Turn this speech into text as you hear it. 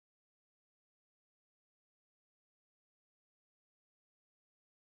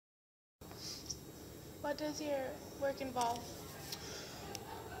What does your work involve?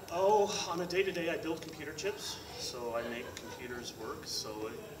 Oh, on a day-to-day I build computer chips, so I make computers work.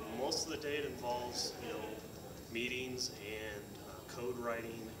 So most of the day it involves, meetings and code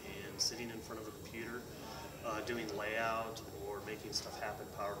writing and sitting in front of a computer, doing layout or making stuff happen,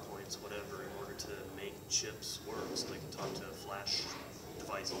 PowerPoints, whatever, in order to make chips work so they can talk to flash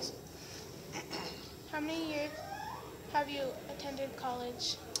devices. How many years have you attended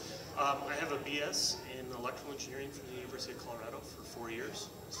college? I have a BS in electrical engineering from the University of Colorado for 4 years.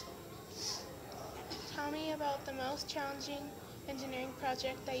 So. Tell me about the most challenging engineering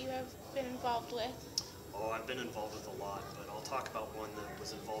project that you have been involved with. Oh, I've been involved with a lot, but I'll talk about one that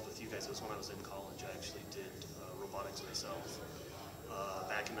was involved with you guys. It was when I was in college. I actually did robotics myself.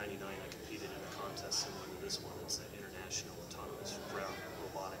 Back in '99, I competed in a contest similar to this one. It's the International Autonomous Ground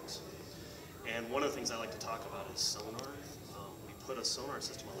Robotics. And one of the things I like to talk about is sonar. We put a sonar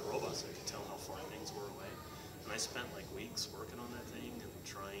system on the robot so we could tell how far things were away. And I spent like weeks working on that thing and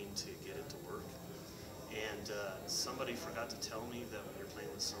trying to get it to work. And somebody forgot to tell me that when you're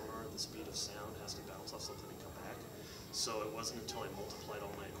playing with sonar, the speed of sound has to bounce off something and come back. So it wasn't until I multiplied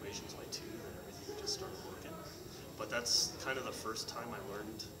all my equations by 2 that everything just started working. But that's kind of the first time I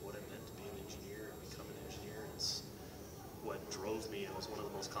learned what it meant to be an engineer and become an engineer. It's what drove me. It was one of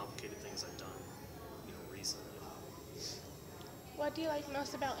the most complicated things I've done, recently. What do you like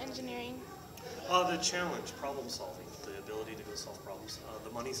most about engineering? The challenge, problem solving, the ability to go solve problems. The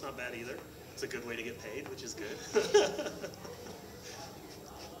money's not bad either. It's a good way to get paid, which is good.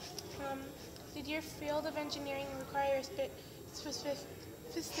 Did your field of engineering require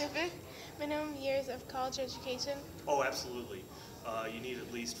specific minimum years of college education? Oh, absolutely. You need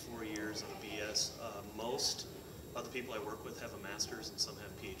at least 4 years of a BS. Most of the people I work with have a master's and some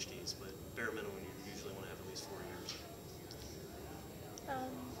have PhDs, but bare minimum you usually want to have at least 4 years.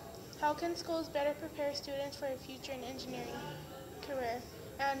 How can schools better prepare students for a future in engineering career?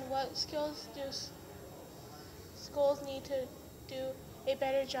 And what skills do schools need to do a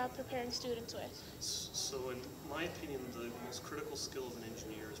better job preparing students with? So in my opinion, the most critical skill of an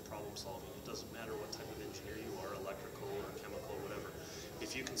engineer is problem solving. It doesn't matter what type of engineer you are, electrical or chemical or whatever.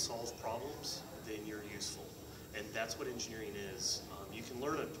 If you can solve problems, then you're useful. And that's what engineering is. You can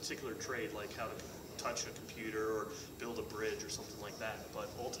learn a particular trade like how to touch a computer or build a bridge or something like that, but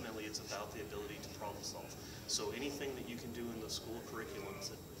ultimately it's about the ability to problem solve. So anything that you can do in the school curriculums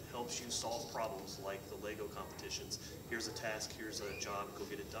that helps you solve problems, like the Lego competitions, here's a task, here's a job, go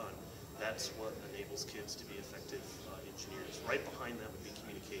get it done. That's what enables kids to be effective engineers. Right behind that would be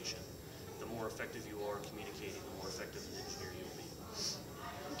communication. The more effective you are communicating, the more effective an engineer you are.